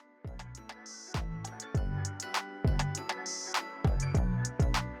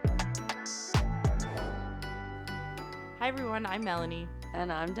everyone, I'm Melanie.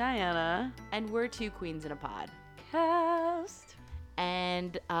 And I'm Diana. And we're two queens in a pod. Cast.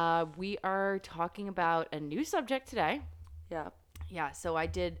 And we are talking about a new subject today. Yeah, so I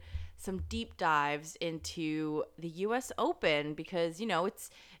did some deep dives into the U.S. Open because, you know,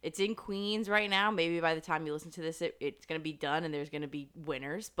 it's in Queens right now. Maybe by the time you listen to this, it's going to be done and there's going to be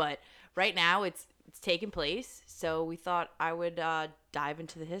winners. But right now it's taking place. So we thought I would dive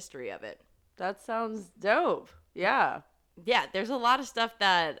into the history of it. That sounds dope. Yeah. Yeah, there's a lot of stuff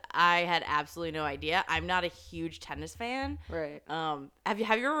that I had absolutely no idea. I'm not a huge tennis fan. Right. Have you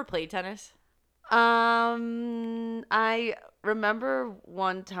ever played tennis? I remember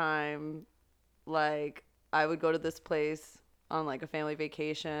one time, like, I would go to this place on like a family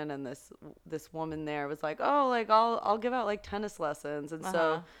vacation, and this woman there was like, "Oh, like I'll give out like tennis lessons," and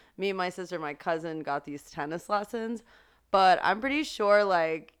so me and my sister, my cousin, got these tennis lessons, but I'm pretty sure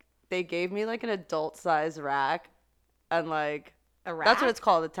like they gave me like an adult size rack, and like A rack? that's what it's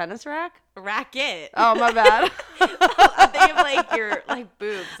called, a tennis rack. A racket. Oh, my bad. I'm thinking of like your like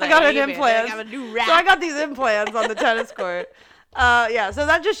boobs. I got an implant. I have a new rack. So I got these implants on the tennis court. Yeah, so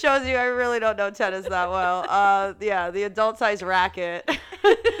that just shows you I really don't know tennis that well. Yeah, the adult size racket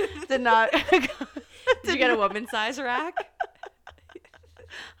did not. Did you get a woman size rack?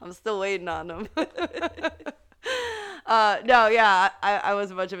 I'm still waiting on them. No, yeah, I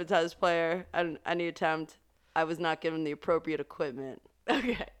wasn't much of a tennis player. And any attempt, I was not given the appropriate equipment.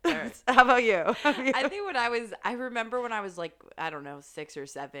 Okay. All right. How about you? I think I remember when I was like, I don't know, 6 or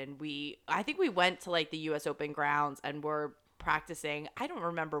 7, I think we went to like the US Open grounds and were practicing. I don't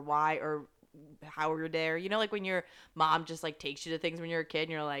remember why or how we were there. You know, like when your mom just like takes you to things when you're a kid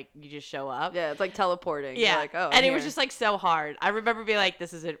and you're like, you just show up. Yeah, it's like teleporting. Yeah. You're like, oh, and it was just like so hard. I remember being like,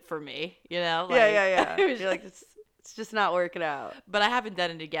 this isn't for me, you know? Like, yeah. It was You're like, it's just not working out. But I haven't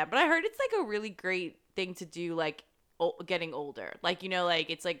done it again. But I heard it's like a really great thing to do, like getting older, like, you know, like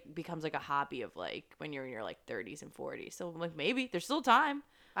it's like becomes like a hobby of like when you're in your like 30s and 40s. So like maybe there's still time.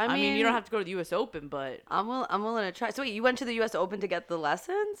 I mean, you don't have to go to the US Open, but I'm willing to try. So wait, you went to the US Open to get the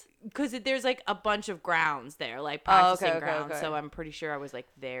lessons? because there's like a bunch of grounds there, like practicing grounds. Okay. So I'm pretty sure I was like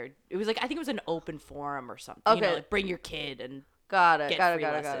there. It was like, I think it was an open forum or something. Okay. You know, like bring your kid and Got it. get free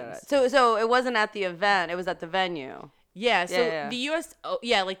lessons. So it wasn't at the event, it was at the venue. Yeah, so Yeah.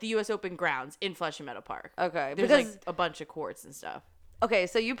 the like the US Open grounds in Flushing Meadow Park. Okay. There's like a bunch of courts and stuff. Okay,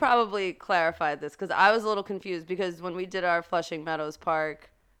 so you probably clarified this because I was a little confused because when we did our Flushing Meadows Park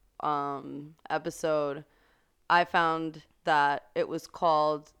episode, I found that it was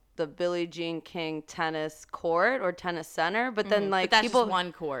called the Billie Jean King Tennis Court or Tennis Center, but then like but that's people just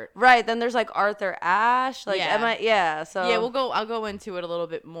one court. Right, then there's like Arthur Ashe, like so Yeah, I'll go into it a little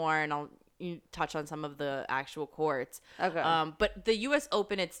bit more and I'll touch on some of the actual courts. Okay. But the US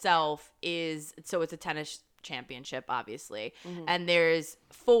Open itself it's a tennis championship, obviously. Mm-hmm. And there's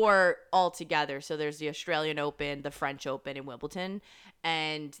 4 altogether. So there's the Australian Open, the French Open, and Wimbledon.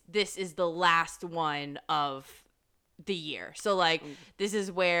 And this is the last one of the year. So like this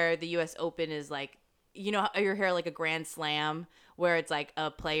is where the US Open is like, you know, you hear like a Grand Slam where it's like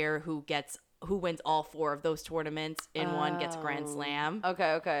a player who wins all 4 of those tournaments in one gets Grand Slam.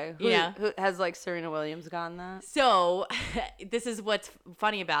 Okay. Who has like Serena Williams gotten that? So this is what's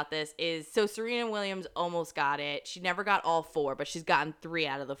funny about this is, so Serena Williams almost got it. She never got all 4, but she's gotten 3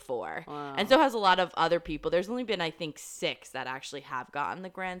 out of the 4. Wow. And so has a lot of other people. There's only been, I think, 6 that actually have gotten the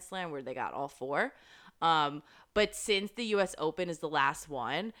Grand Slam where they got all 4. But since the US Open is the last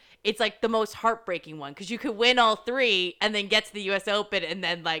one, it's like the most heartbreaking one because you could win all 3 and then get to the US Open and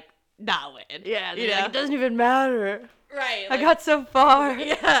then like not win. Yeah, you know? like, it doesn't even matter. Right. I got so far.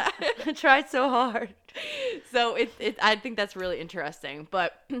 Yeah. I tried so hard. So I think that's really interesting.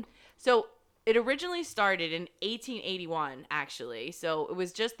 But so it originally started in 1881, actually. So it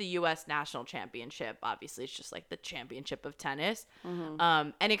was just the U.S. National Championship. Obviously, it's just like the championship of tennis. Mm-hmm.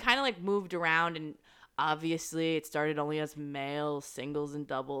 And it kind of like moved around, and obviously it started only as male singles and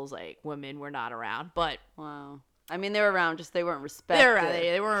doubles. Like women were not around, but wow. I mean, they were around, just they weren't respected.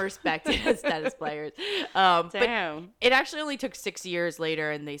 They weren't respected as tennis players. Damn. But it actually only took 6 years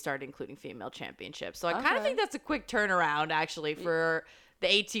later, and they started including female championships. So I kind of think that's a quick turnaround, actually, for the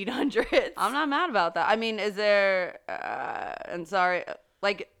 1800s. I'm not mad about that. I mean, is there, and sorry,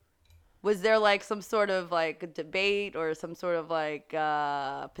 like, was there like some sort of like debate or some sort of like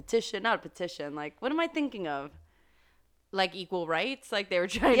petition? Not a petition. Like, what am I thinking of? Like equal rights, like they were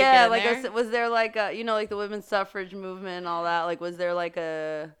trying to get in like there? was there like a, you know, like the women's suffrage movement and all that, like was there like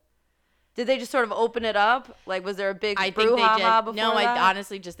a Did they just sort of open it up? Like, was there a big I think they brouhaha did. before No, that? I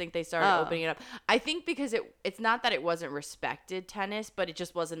honestly just think they started opening it up. I think because it's not that it wasn't respected tennis, but it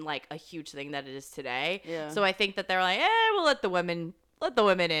just wasn't like a huge thing that it is today. Yeah. So I think that they're like, we'll let the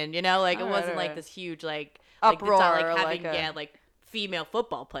women in, you know? Like, it wasn't like this huge, like, uproar. It's not like having, like like female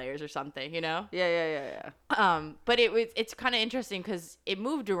football players or something, you know? Yeah. But it's kind of interesting because it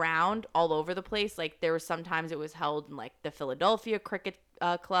moved around all over the place. Like, there was sometimes it was held in, like, the Philadelphia Cricket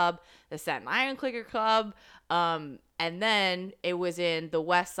Club, the Staten Island Cricket Club, and then it was in the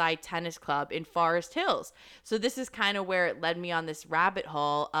West Side Tennis Club in Forest Hills. So this is kind of where it led me on this rabbit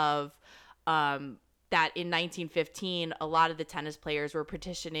hole of that in 1915, a lot of the tennis players were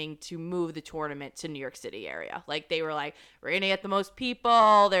petitioning to move the tournament to New York City area. Like, they were like, we're going to get the most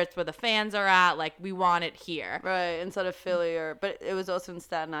people. That's where the fans are at. Like, we want it here. Right, instead of Philly but it was also in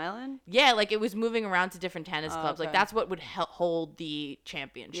Staten Island? Yeah, like, it was moving around to different tennis clubs. Okay. Like, that's what would hold the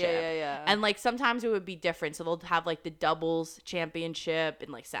championship. Yeah. And, like, sometimes it would be different. So they'll have, like, the doubles championship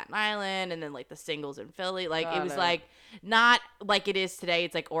in, like, Staten Island and then, like, the singles in Philly. Like, it was, like, not like it is today.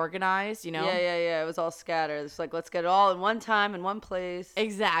 It's, like, organized, you know? Yeah. It was all scattered. It's like, let's get it all in one time in one place.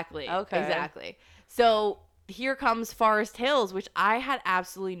 Exactly. Okay. Exactly. So here comes Forest Hills, which I had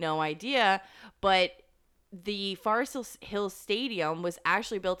absolutely no idea, but the Forest Hills Stadium was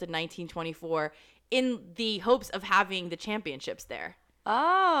actually built in 1924 in the hopes of having the championships there.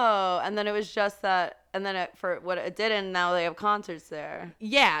 Oh, and then it was just that, and then for what it didn't, now they have concerts there.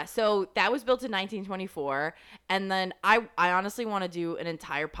 Yeah, so that was built in 1924, and then I honestly want to do an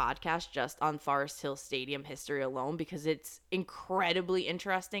entire podcast just on Forest Hills Stadium history alone because it's incredibly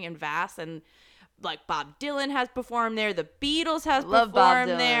interesting and vast, and like Bob Dylan has performed there, the Beatles has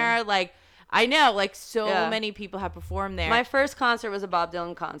performed there, like I know, like so many people have performed there. My first concert was a Bob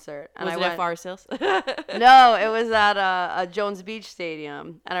Dylan concert. And was it at Forest Hills? No, it was at a Jones Beach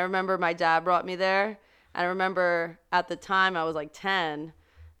Stadium. And I remember my dad brought me there. And I remember at the time I was like 10.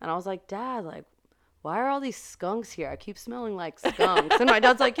 And I was like, Dad, like, why are all these skunks here? I keep smelling like skunks. And my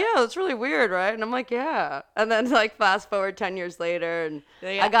dad's like, yeah, that's really weird, right? And I'm like, yeah. And then like fast forward 10 years later and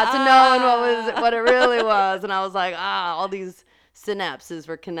I got to know what it really was. And I was like, all these synapses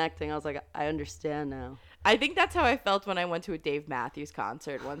were connecting. I was like, I understand now. I think that's how I felt when I went to a Dave Matthews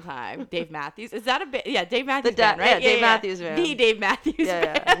concert one time. Dave Matthews, is that a bit? Yeah, Dave Matthews band, right? Yeah, Dave Matthews band. The Dave Matthews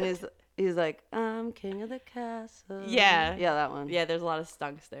band. Yeah. And he's like, I'm king of the castle. Yeah, that one. Yeah, there's a lot of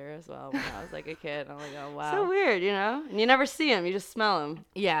stunks there as well. When I was like a kid, I'm like, oh wow, so weird, you know. And you never see him, you just smell him.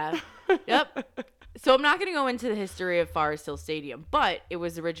 Yeah. Yep. So I'm not going to go into the history of Forest Hill Stadium, but it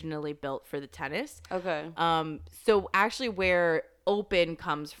was originally built for the tennis. Okay. So actually where Open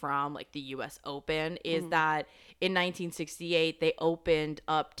comes from, like the US Open, is that in 1968 they opened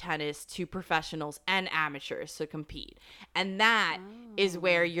up tennis to professionals and amateurs to compete. And that is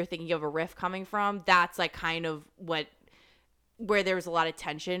where you're thinking of a riff coming from. That's like kind of where there was a lot of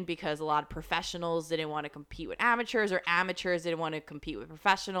tension because a lot of professionals didn't want to compete with amateurs or amateurs didn't want to compete with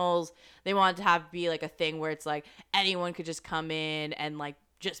professionals. They wanted to be like a thing where it's like anyone could just come in and like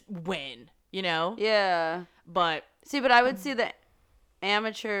just win, you know? Yeah. But I would see the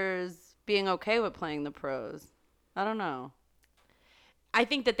amateurs being okay with playing the pros. I don't know. I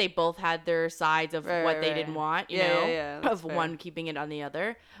think that they both had their sides of what they didn't want, you know, of fair. One keeping it on the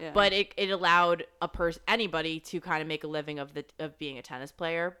other. Yeah. But it allowed anybody to kind of make a living of being a tennis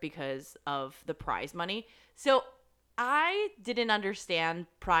player because of the prize money. So I didn't understand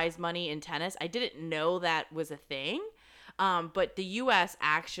prize money in tennis. I didn't know that was a thing. But the U.S.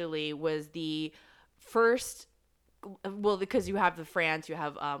 actually was the first. Well, because you have France, you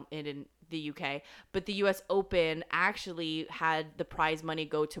have it in the UK, but the US Open actually had the prize money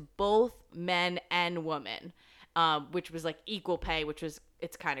go to both men and women, which was like equal pay,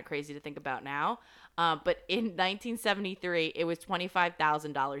 it's kind of crazy to think about now. But in 1973, it was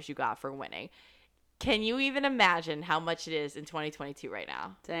 $25,000 you got for winning. Can you even imagine how much it is in 2022 right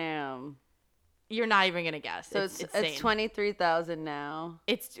now? Damn. You're not even gonna guess. So it's 23,000 now.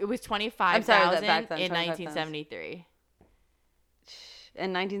 It was 25,000 in 1973.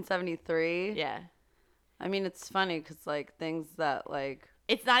 In 1973. Yeah. I mean, it's funny because like things that like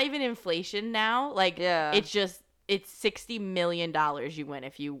it's not even inflation now. Like it's $60 million you win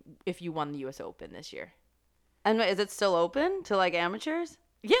if you won the U.S. Open this year. And is it still open to like amateurs?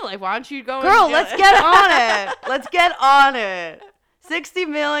 Yeah. Like why don't you go? Girl, let's get on it. Let's get on it. 60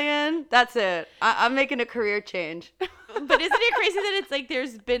 million. That's it. I'm making a career change. But isn't it crazy that it's like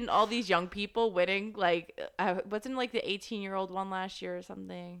there's been all these young people winning? Like, wasn't like the 18-year-old one last year or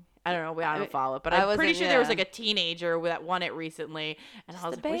something? I don't know. I don't follow it, but I'm pretty sure there was like a teenager that won it recently, and I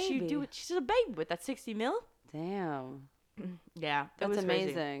was like, "What'd she do? She's a baby with that 60 mil." Damn. Yeah, that's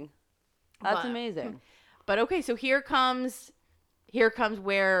amazing. That's amazing. But okay, so here comes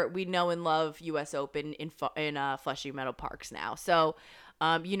where we know and love U.S. Open in Flushing Meadow Parks now. So,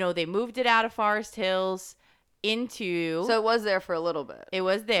 they moved it out of Forest Hills into. So it was there for a little bit. It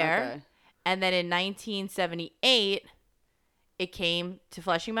was there, okay. And then in 1978, it came to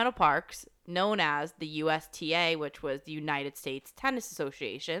Flushing Meadow Parks, known as the USTA, which was the United States Tennis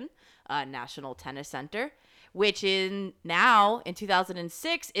Association, National Tennis Center, which now in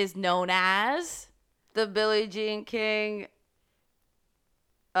 2006 is known as the Billie Jean King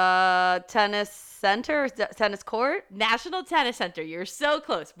tennis center, tennis court, National Tennis Center. You're so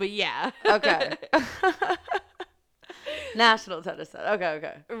close, but yeah. Okay. National Tennis Center.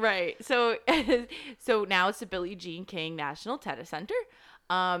 Okay. Right. So now it's the Billie Jean King National Tennis Center.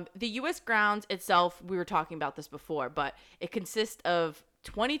 The U.S. grounds itself, we were talking about this before, but it consists of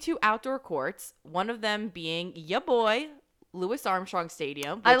 22 outdoor courts, one of them being ya boy, Louis Armstrong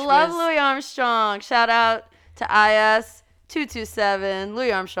Stadium. I love Louis Armstrong. Shout out to IS 227,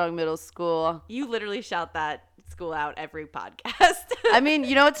 Louis Armstrong Middle School. You literally shout that school out every podcast. I mean,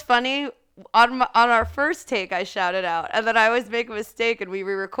 it's funny. On our first take, I shouted out, and then I always make a mistake and we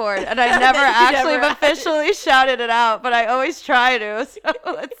re-record, and I never actually officially shouted it out, but I always try to. So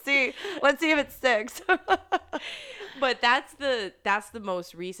let's see if it sticks. But that's the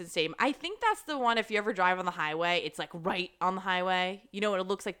most recent stadium. I think that's the one. If you ever drive on the highway, it's like right on the highway. And it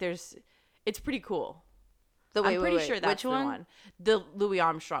looks like it's pretty cool. I'm pretty sure that's the one. The Louis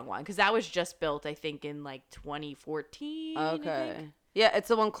Armstrong one, because that was just built, I think, in like 2014. Okay. Yeah, it's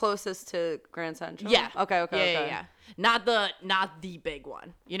the one closest to Grand Central. Yeah. Okay. Yeah. Not the big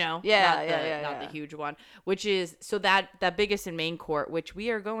one, Yeah. Not the huge one, which is so that biggest and main court, which we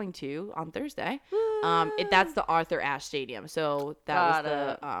are going to on Thursday. That's the Arthur Ashe Stadium. So that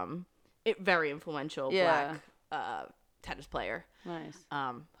was the very influential black tennis player. Nice.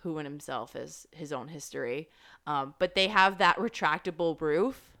 Who in himself is his own history. But they have that retractable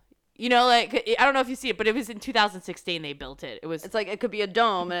roof. I don't know if you see it, but it was in 2016 they built it. It's like it could be a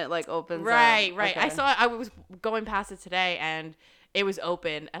dome and it like opens right, up. Right. Okay. I was going past it today and it was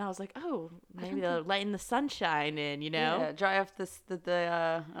open and I was like, oh, maybe they're letting the sunshine in, Yeah, dry off I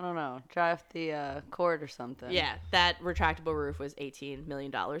don't know, dry off the court or something. Yeah, that retractable roof was $18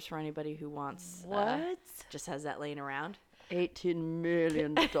 million for anybody who wants. What? Just has that laying around. $18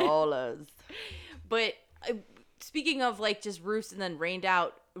 million. But speaking of like just roofs and then rained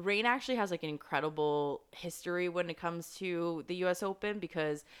out, rain actually has like an incredible history when it comes to the US Open,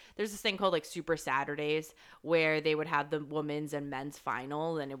 because there's this thing called like Super Saturdays where they would have the women's and men's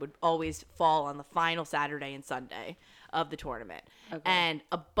final, and it would always fall on the final Saturday and Sunday of the tournament. Okay. And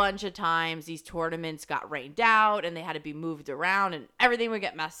a bunch of times these tournaments got rained out and they had to be moved around and everything would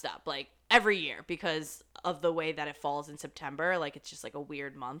get messed up like every year because of the way that it falls in September. Like it's just like a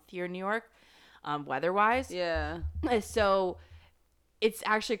weird month here in New York, weather-wise. Yeah. So it's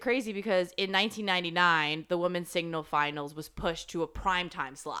actually crazy because in 1999, the women's single finals was pushed to a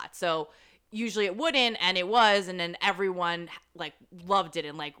primetime slot. So usually it wouldn't, and it was, and then everyone like loved it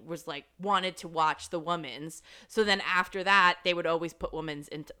and like was like wanted to watch the women's. So then after that, they would always put women's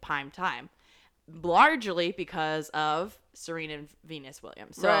into prime time, largely because of Serena and Venus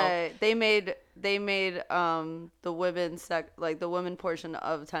Williams. So right. They made the women's the women portion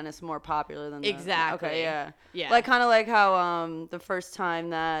of tennis more popular than exactly. Okay, yeah. Yeah. Like kind of like how the first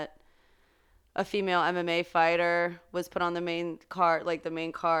time that a female MMA fighter was put on the main card, like the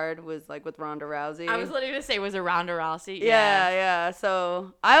main card was like with Ronda Rousey. I was literally gonna say, was it Ronda Rousey? Yeah.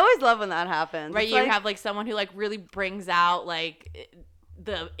 So I always love when that happens. Right, it's you like, have like someone who like really brings out like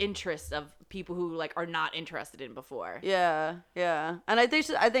the interest of people who like are not interested in before. Yeah. And I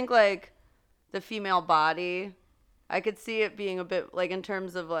think like the female body, I could see it being a bit like in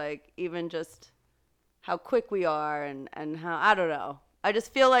terms of like even just how quick we are and how, I don't know. I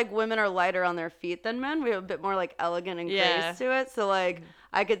just feel like women are lighter on their feet than men. We have a bit more like elegant and grace to it. So like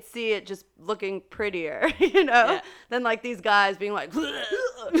I could see it just looking prettier, than like these guys being like.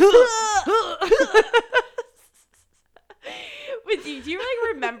 But do you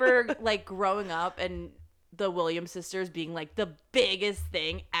like remember like growing up and the Williams sisters being like the biggest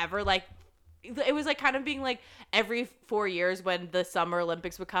thing ever? Like it was like kind of being like every 4 years when the Summer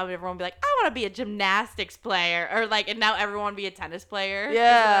Olympics would come, everyone would be like, I want to be a gymnastics player, or like, and now everyone be a tennis player.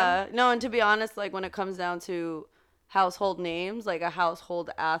 Yeah. No, and to be honest, like when it comes down to household names, like a household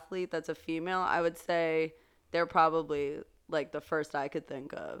athlete that's a female, I would say they're probably like the first I could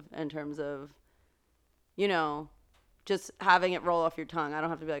think of in terms of, just having it roll off your tongue. I don't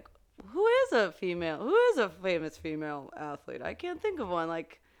have to be like, who is a famous female athlete? I can't think of one.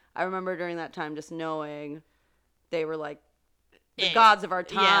 Like, I remember during that time just knowing they were like the gods of our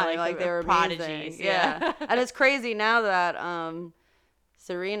time. Yeah, like they were prodigies. amazing. Yeah. And it's crazy now that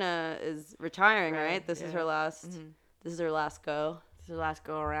Serena is retiring, right? This is her last. Mm-hmm. This is her last go. This is her last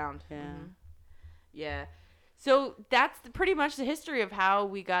go around. Yeah. Mm-hmm. Yeah. So that's pretty much the history of how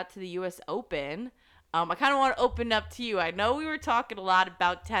we got to the U.S. Open. I kind of want to open up to you. I know we were talking a lot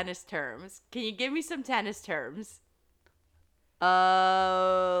about tennis terms. Can you give me some tennis terms?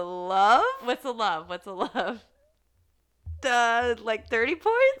 Love? What's a love? What's a love? Like 30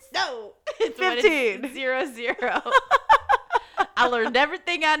 points? No. It's 15. It's 0-0. I learned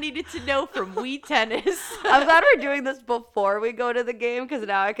everything I needed to know from Wii Tennis. I'm glad we're doing this before we go to the game, because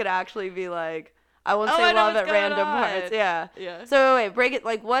now I could actually be like, I won't say love at random parts. Yeah. Yeah. So wait, break it.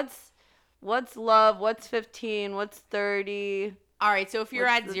 Like, what's love? What's 15? What's 30? All right, so if you're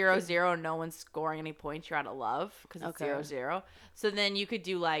at 0-0 and no one's scoring any points, you're out of love because it's 0-0. So then you could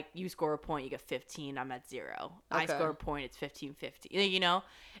do like, you score a point, you get 15, I'm at 0. Okay. I score a point, it's 15-50. You know,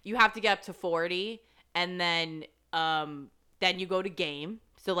 you have to get up to 40, and then you go to game.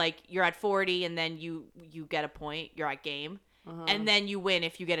 So like you're at 40, and then you get a point, you're at game, and then you win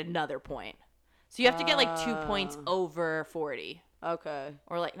if you get another point. So you have to get like 2 points over 40. Okay.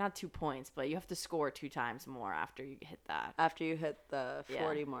 Or like not 2 points, but you have to score 2 times more after you hit that. After you hit the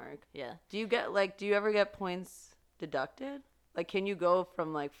 40 mark. Yeah. Do you ever get points deducted? Like, can you go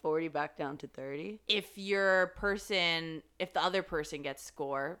from like 40 back down to 30? If the other person gets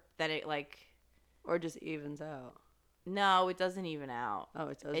score, then it like, or just evens out. No, it doesn't even out. Oh,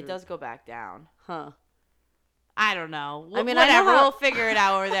 it does. It does go back down. Huh. I don't know. I mean, whatever. We'll figure it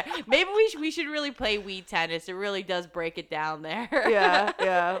out over there. Maybe we should really play Wii Tennis. It really does break it down there.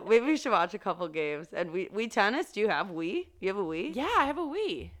 Yeah. Maybe we should watch a couple games. And Wii Tennis, do you have Wii? You have a Wii? Yeah, I have a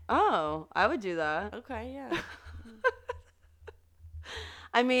Wii. Oh, I would do that. Okay, yeah.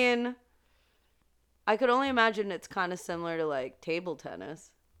 I mean, I could only imagine it's kind of similar to like table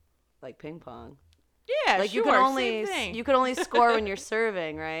tennis, like ping pong. Yeah, like sure. You could only score when you're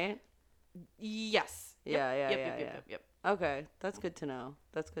serving, right? Yes. Yep. Okay, that's good to know.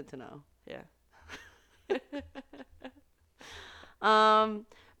 Yeah.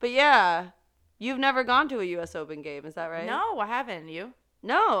 But yeah, you've never gone to a U.S. Open game, is that right? No, I haven't. You?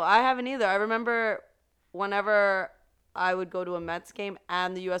 No, I haven't either. I remember whenever I would go to a Mets game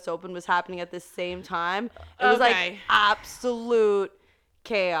and the U.S. Open was happening at the same time, it was like absolute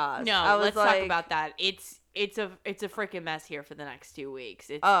chaos. No, let's talk about that. It's a freaking mess here for the next 2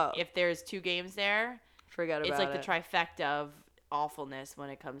 weeks. If there's 2 games there, forget about it. It's like the trifecta of awfulness when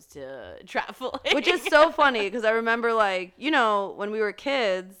it comes to traveling. Which is so funny because I remember, like, you know, when we were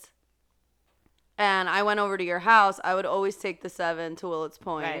kids and I went over to your house, I would always take the 7 to Willets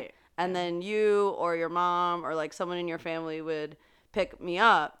Point. Right. And then you or your mom or like someone in your family would pick me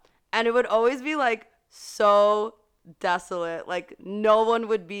up. And it would always be like so desolate. Like no one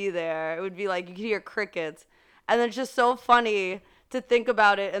would be there. It would be like you could hear crickets. And it's just so funny to think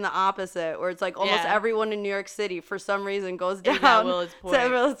about it in the opposite, where it's like almost everyone in New York City for some reason goes down to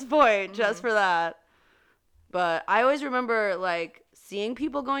Willets Point just for that. But I always remember like seeing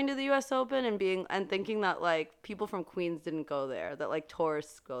people going to the U.S. Open and thinking that like people from Queens didn't go there, that like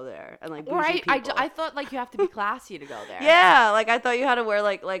tourists go there and like bougie people. I thought like you have to be classy to go there. Yeah, like I thought you had to wear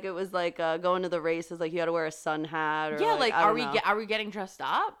like it was like going to the races, like you had to wear a sun hat. Or, like are we getting dressed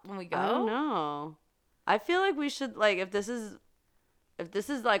up when we go? I don't know. I feel like we should like if this is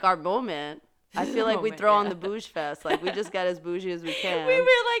like our moment, I feel like we throw on the bouge fest. Like we just get as bougie as we can. We wear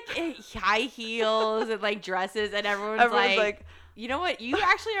like high heels and like dresses, and everyone's like, you know what? You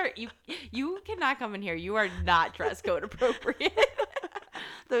actually are. You cannot come in here. You are not dress code appropriate.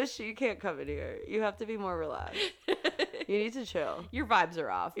 You can't come in here. You have to be more relaxed. You need to chill. Your vibes are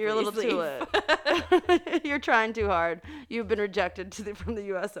off. You're a little too lit. You're trying too hard. You've been rejected from the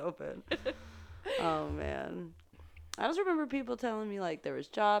U.S. Open. Oh man. I just remember people telling me like there was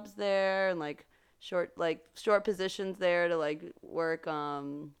jobs there and like short positions there to like work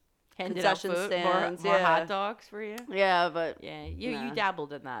concession stands, more hot dogs for you. Yeah, but you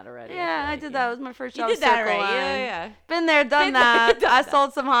dabbled in that already. Yeah, I did that. It was my first job. You did that already. Yeah. Been there, done that. I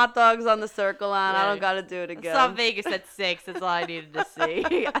sold some hot dogs on the Circle Line. I don't got to do it again. I saw Vegas at 6. That's all I needed to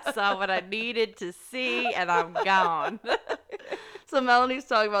see. I saw what I needed to see, and I'm gone. So Melanie's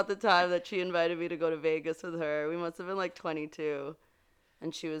talking about the time that she invited me to go to Vegas with her. We must have been like 22.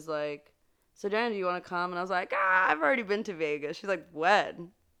 And she was like, so Diana, do you want to come? And I was like, I've already been to Vegas. She's like,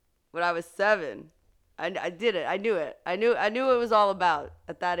 when? When I was 7. I did it. I knew it. I knew what it was all about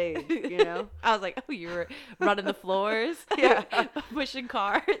at that age, you know? I was like, oh, you were running the floors? Yeah. Pushing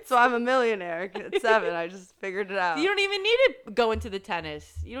carts? So I'm a millionaire at 7. I just figured it out. You don't even need to go into the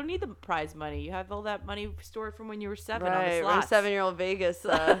tennis. You don't need the prize money. You have all that money stored from when you were 7 on the slots. Right, 7-year-old Vegas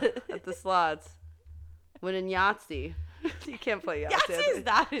at the slots. Winning Yahtzee. You can't play Yahtzee. Yahtzee's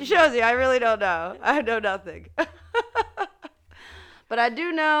not. It shows you. I really don't know. I know nothing. But I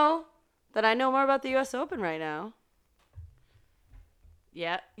do know that I know more about the U.S. Open right now.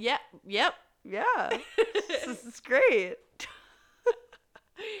 Yep. Yeah. This is great.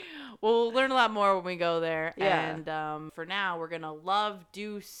 We'll learn a lot more when we go there. Yeah. And for now, we're going to love,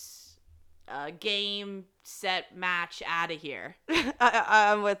 deuce, game, set, match, out of here.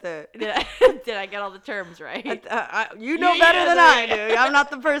 I'm with it. Did I get all the terms right? You know better than I do. I'm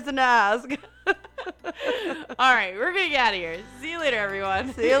not the person to ask. All right, we're going to get out of here. See you later,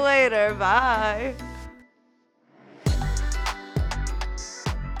 everyone. See you later. Bye.